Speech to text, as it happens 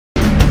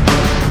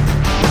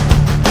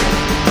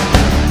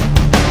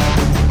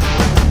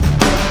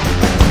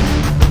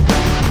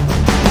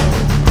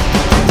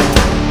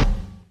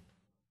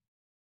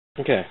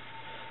Okay,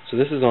 so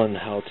this is on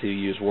how to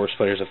use Warp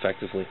Spiders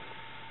effectively.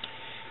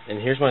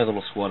 And here's my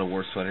little squad of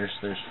Warp Spiders.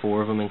 There's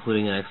 4 of them,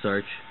 including an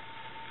X-Arch.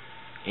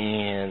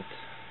 And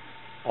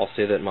I'll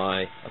say that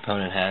my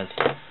opponent has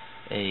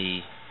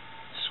a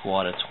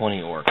squad of 20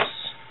 orcs.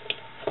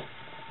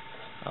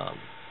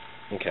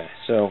 Okay,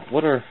 so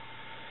I'm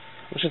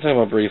just gonna talk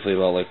about briefly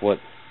about like what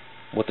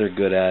they're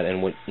good at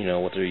and what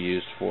they're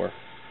used for.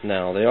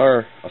 Now they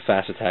are a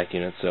fast attack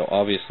unit, so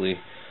obviously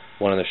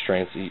one of their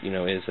strengths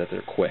is that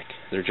they're quick.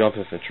 They're jump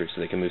infantry, so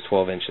they can move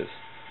 12 inches.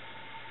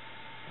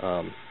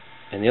 And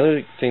the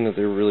other thing that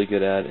they're really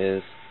good at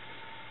is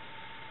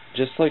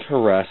just like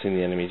harassing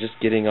the enemy, just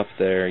getting up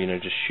there,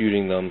 just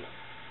shooting them,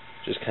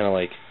 just kind of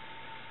like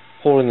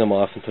holding them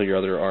off until your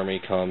other army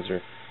comes,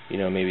 or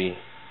maybe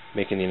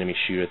making the enemy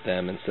shoot at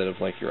them instead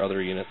of like your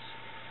other units.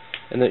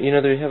 And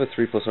they have a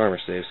 3+ armor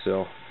save,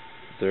 so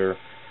they're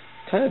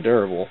kind of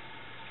durable.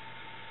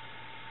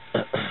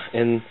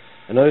 And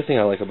another thing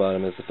I like about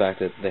them is the fact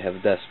that they have a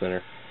Death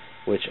Spinner,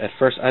 which at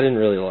first I didn't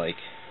really like.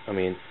 I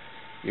mean,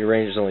 your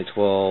range is only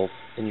 12,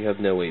 and you have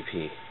no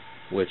AP,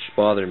 which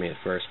bothered me at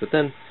first. But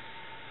then,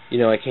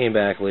 I came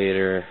back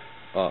later,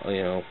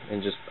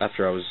 and just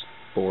after I was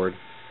bored,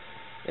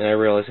 and I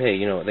realized, hey,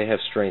 they have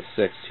strength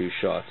 6, 2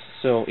 shots.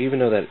 So even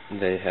though that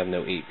they have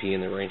no AP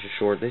and their range is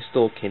short, they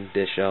still can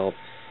dish out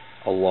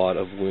a lot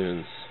of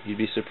wounds. You'd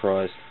be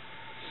surprised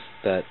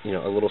that,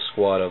 a little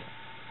squad of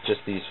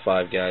just these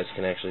 5 guys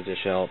can actually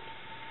dish out,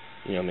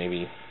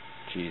 maybe,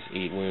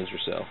 8 wounds or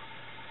so,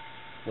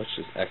 which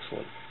is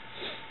excellent.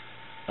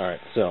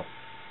 Alright, so,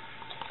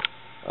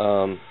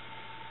 I'm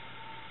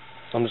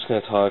just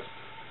going to talk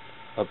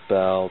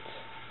about,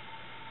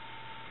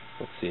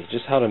 let's see,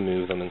 just how to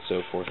move them and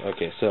so forth.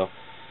 Okay, so,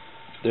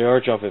 they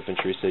are jump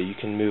infantry, so you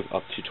can move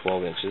up to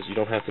 12 inches. You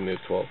don't have to move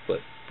 12, but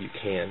you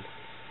can.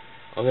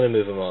 I'm going to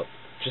move them up,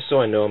 just so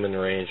I know I'm in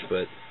range,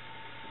 but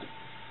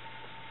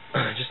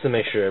just to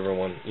make sure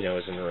everyone,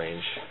 is in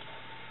range.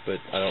 But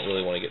I don't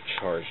really want to get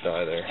charged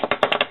either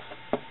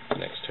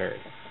next turn.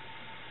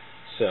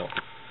 So,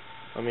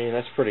 I mean,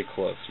 that's pretty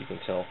close, you can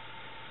tell.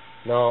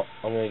 Now,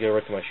 I'm going to go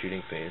right to my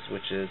shooting phase,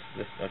 which is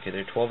this. Okay,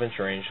 they're 12-inch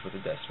range with a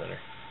Death Spinner,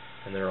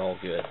 and they're all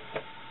good.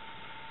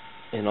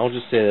 And I'll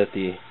just say that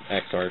the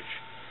X-Arch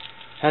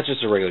has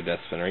just a regular Death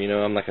Spinner.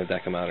 I'm not going to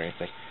deck them out or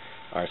anything.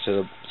 Alright,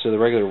 so the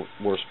regular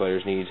Warp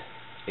Spiders need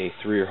a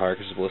 3 or higher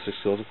because the ballistic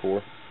skill is a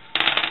 4.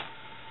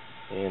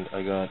 And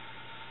I got,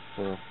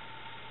 well,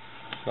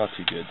 not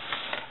too good,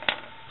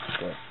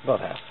 but about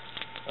half.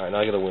 Alright,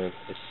 now I got a wound.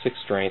 It's 6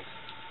 strength,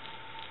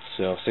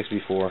 so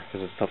 6b4,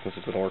 because the toughness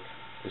of an orc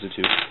is a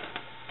 2.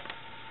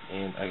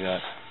 And I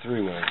got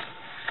 3 wounds.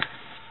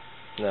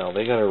 Now,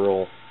 they gotta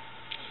roll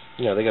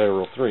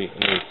 3,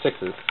 and they need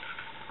 6s.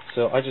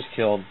 So I just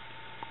killed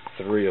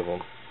 3 of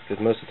them,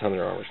 because most of the time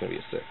their armor is going to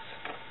be a 6.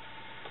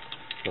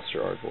 Unless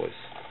they're our boys.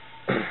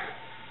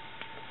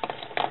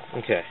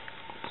 Okay,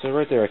 so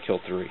right there I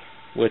killed 3,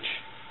 which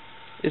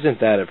isn't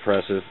that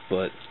impressive,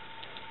 but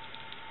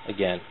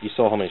again, you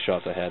saw how many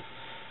shots I had.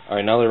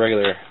 Alright, now the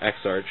regular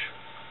X-Arch,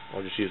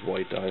 I'll just use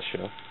white dice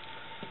show.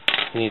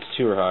 He needs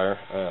 2 or higher.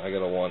 I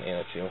got a 1 and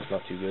a 2, it's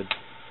not too good.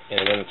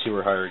 And then a 2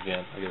 or higher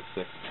again, I get a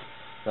 6.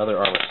 Another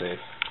armor save.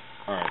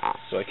 Alright,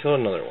 so I killed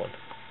another one.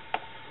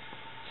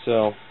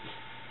 So,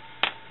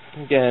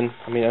 again,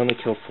 I only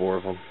killed 4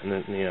 of them, and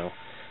then,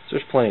 so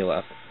there's plenty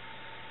left.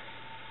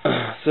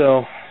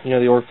 So,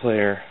 the orc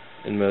player,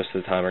 and most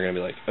of the time, are going to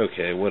be like,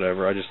 okay,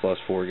 whatever, I just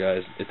lost 4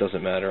 guys, it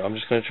doesn't matter, I'm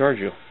just going to charge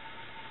you.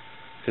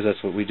 Because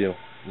that's what we do.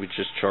 We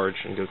just charge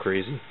and go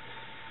crazy,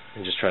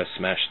 and just try to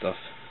smash stuff.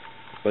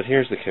 But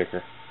here's the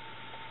kicker.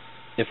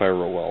 If I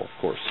roll well, of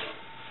course.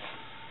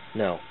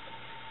 Now,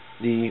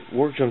 the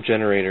Warp Jump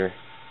Generator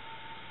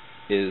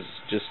is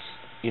just,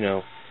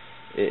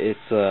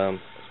 it's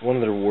one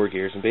of their war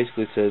gears, and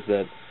basically it says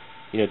that,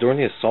 during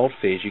the assault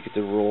phase, you get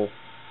to roll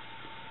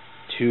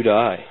 2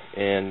 die,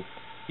 and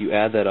you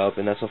add that up,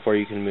 and that's how far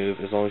you can move,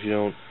 as long as you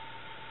don't,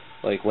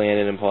 like, land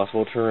in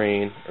impossible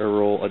terrain, or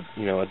roll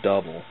a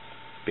double,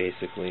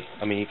 basically.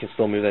 You can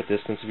still move that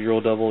distance. If you roll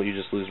a double, you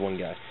just lose 1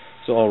 guy.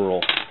 So I'll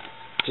roll.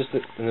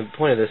 And the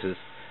point of this is,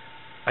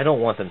 I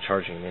don't want them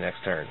charging the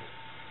next turn,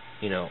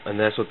 and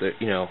that's what the,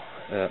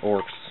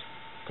 orcs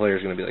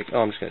player's going to be like, oh,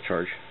 I'm just going to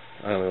charge.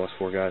 I only lost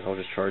 4 guys, I'll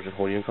just charge and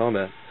hold you in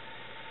combat.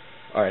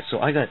 Alright, so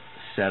I got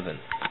 7.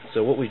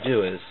 So what we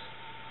do is,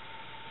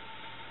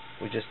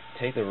 we just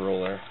take the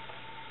roller,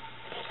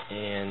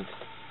 and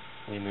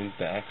we move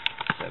back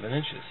 7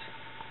 inches.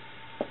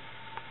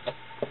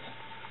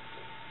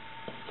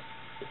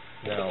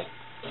 Now,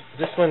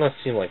 this might not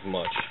seem like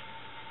much.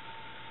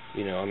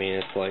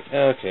 It's like,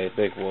 okay,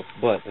 big whoop,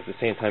 but at the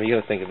same time, you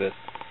gotta think of this.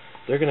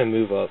 They're gonna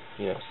move up,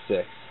 6.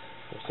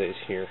 We'll say it's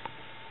here.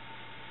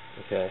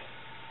 Okay?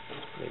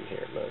 Maybe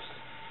here at most.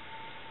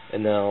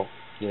 And now,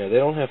 they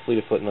don't have fleet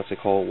of foot unless they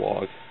call a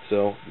wog,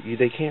 so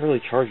they can't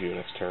really charge you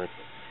next turn.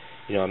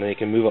 They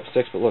can move up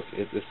 6, but look,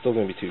 it's still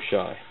going to be too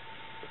shy.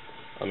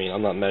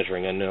 I'm not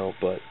measuring, I know,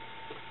 but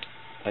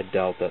I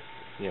doubt that,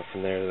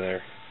 from there to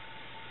there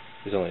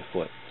is only a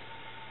foot.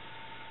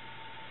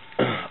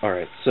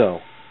 Alright, so,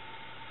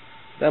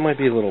 that might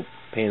be a little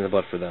pain in the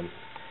butt for them.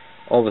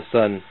 All of a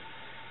sudden,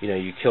 you know,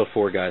 you killed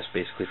 4 guys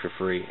basically for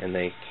free, and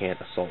they can't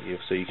assault you,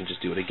 so you can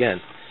just do it again.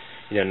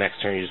 You know,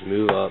 next turn you just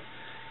move up,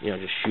 you know,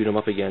 just shoot them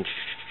up again,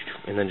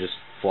 and then just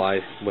fly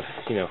with,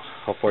 you know,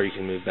 how far you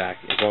can move back,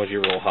 as long as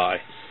you roll high.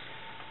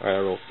 Alright, I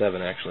rolled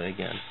 7 actually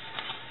again.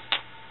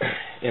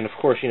 And of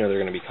course, you know,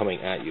 they're going to be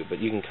coming at you, but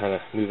you can kind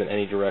of move in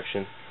any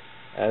direction,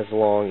 as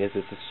long as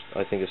it's,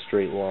 I think, a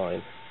straight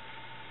line,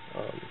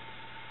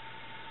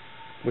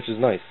 which is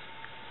nice.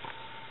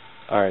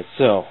 Alright,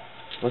 so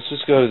let's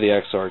just go to the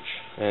X-Arch,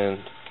 and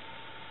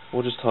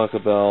we'll just talk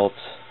about,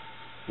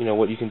 you know,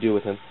 what you can do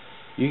with him.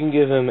 You can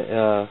give him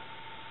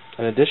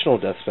an additional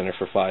Death Spinner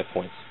for 5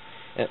 points,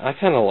 and I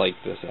kind of like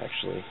this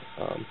actually.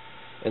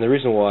 And the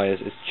reason why is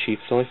it's cheap,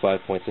 it's only 5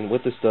 points, and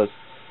what this does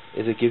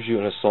is it gives you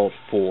an Assault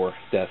 4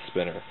 Death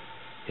Spinner.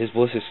 His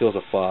ballistic skill is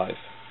a 5,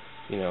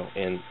 you know,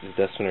 and the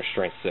Death Spinner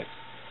Strength 6.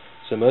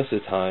 So most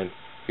of the time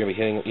you're gonna be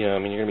hitting, you know, I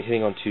mean, you're gonna be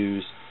hitting on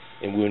 2s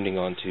and wounding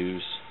on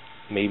 2s,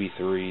 maybe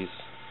 3s,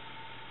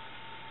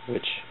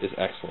 which is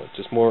excellent.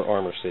 Just more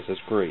armor saves. That's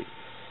great.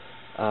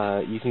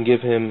 You can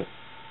give him,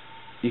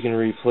 you can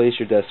replace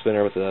your Death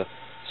Spinner with a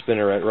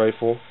Spinneret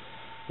rifle,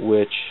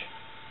 which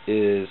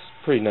is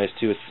pretty nice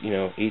too. It's, you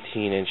know,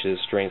 18 inches,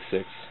 Strength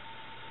 6,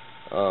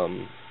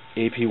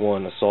 AP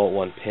 1, Assault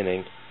 1,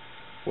 pinning,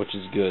 which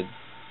is good.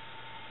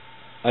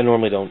 I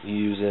normally don't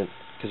use it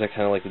because I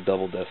kind of like the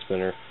double Death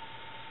Spinner.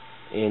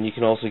 And you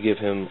can also give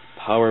him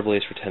Power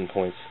Blaze for 10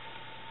 points,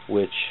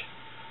 which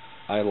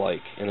I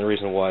like, and the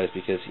reason why is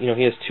because, you know,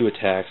 he has 2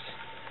 attacks,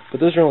 but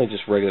those are only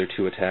just regular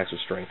 2 attacks with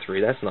Strength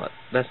 3. That's not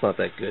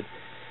that good.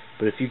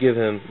 But if you give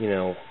him, you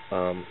know,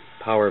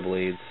 Power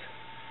Blades,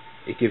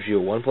 it gives you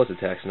a 1+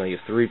 attack, so now you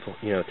have 3,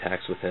 you know,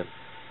 attacks with him,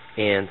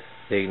 and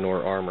they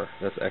ignore armor.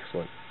 That's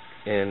excellent,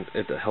 and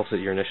it helps that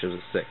your initiative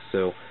is 6.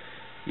 So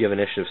you have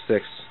initiative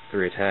 6,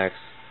 3 attacks,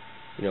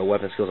 you know,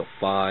 weapon skills of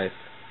 5.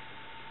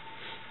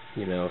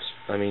 You know,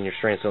 I mean, your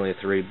strength's only a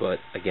 3, but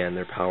again,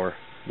 they're power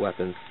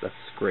weapons. That's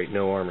great.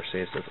 No armor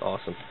saves. That's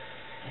awesome.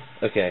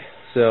 Okay,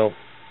 so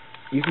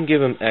you can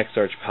give him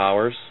X-Arch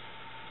powers,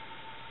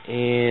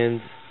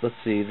 and let's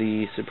see,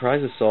 the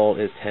Surprise Assault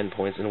is 10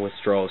 points and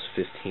Withdrawal is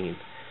 15.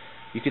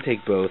 You could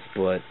take both,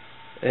 but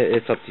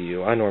it's up to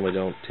you. I normally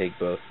don't take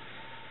both.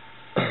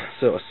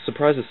 So a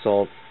Surprise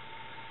Assault,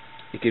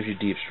 it gives you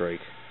Deep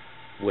Strike,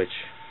 which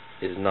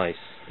is nice,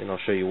 and I'll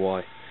show you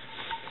why.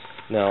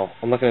 Now,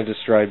 I'm not going to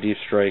describe Deep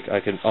Strike.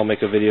 I'll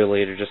make a video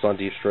later just on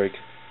Deep Strike.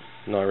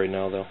 Not right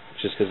now, though,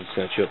 just because it's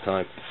going to chew up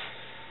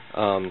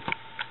time.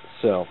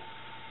 So,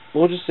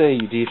 we'll just say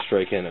you Deep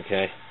Strike in,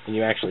 okay, and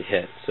you actually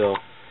hit. So,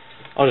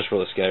 I'll just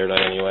roll a Scatter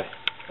Die anyway.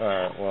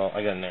 Alright, well,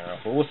 I got an arrow,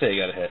 but we'll say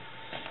you got a hit.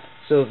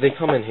 So, they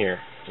come in here,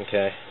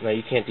 okay. Now,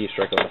 you can't Deep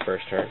Strike on the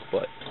first turn,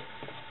 but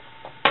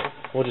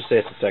we'll just say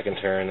it's the second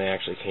turn, they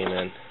actually came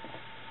in.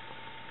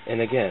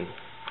 And again,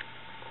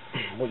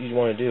 what you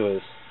want to do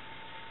is,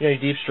 you know, you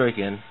Deep Strike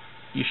in,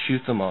 you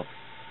shoot them up,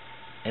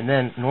 and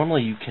then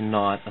normally you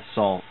cannot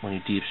assault when you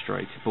Deep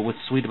Strike. But what's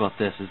sweet about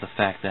this is the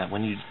fact that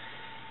when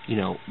you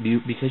know,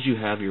 because you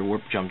have your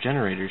Warp Jump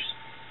generators,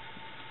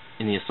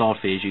 in the assault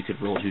phase you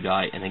could roll 2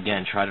 die and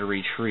again try to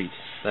retreat,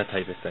 that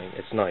type of thing.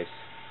 It's nice.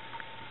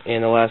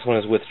 And the last one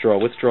is Withdraw.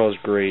 Withdraw is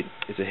great.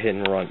 It's a hit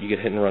and run. You get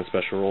hit and run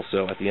special roll.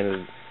 So at the end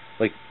of,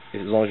 like,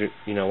 as long as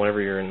you know,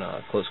 whenever you're in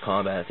close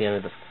combat, at the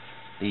end of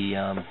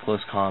the close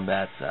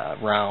combat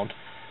round,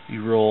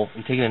 you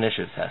take an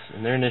initiative test,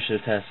 and their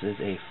initiative test is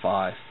a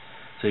 5.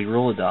 So you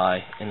roll a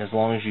die, and as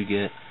long as you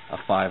get a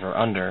 5 or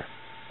under,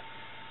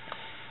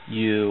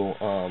 you,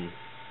 I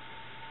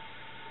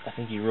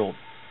think you roll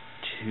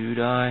 2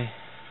 die.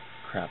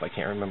 Crap, I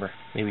can't remember.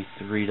 Maybe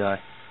 3 die.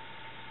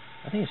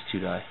 I think it's 2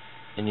 die.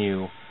 And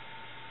you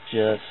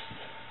just,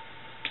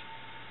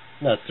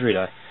 no, it's 3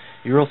 die.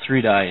 You roll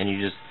 3 die, and you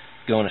just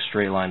go in a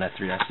straight line that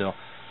 3 die. So,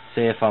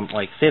 say if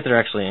they're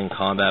actually in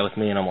combat with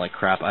me, and I'm like,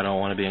 crap, I don't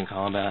want to be in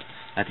combat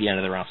at the end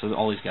of the round. So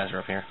all these guys are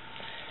up here.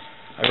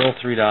 I rolled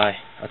 3 die.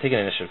 I'll take an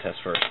initiative test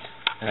first,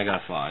 and I got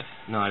a 5.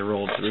 Now I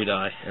rolled 3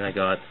 die, and I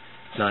got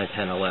 9,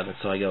 10, 11.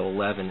 So I go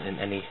 11 in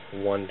any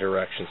one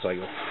direction. So I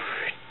go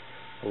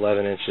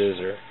 11 inches,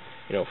 or,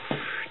 you know,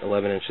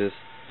 11 inches.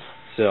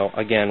 So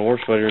again, Warp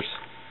Spiders,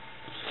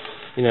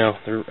 you know,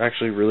 they're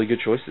actually really good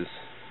choices.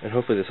 And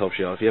hopefully this helps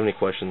you out. If you have any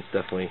questions,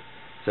 definitely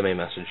send me a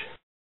message.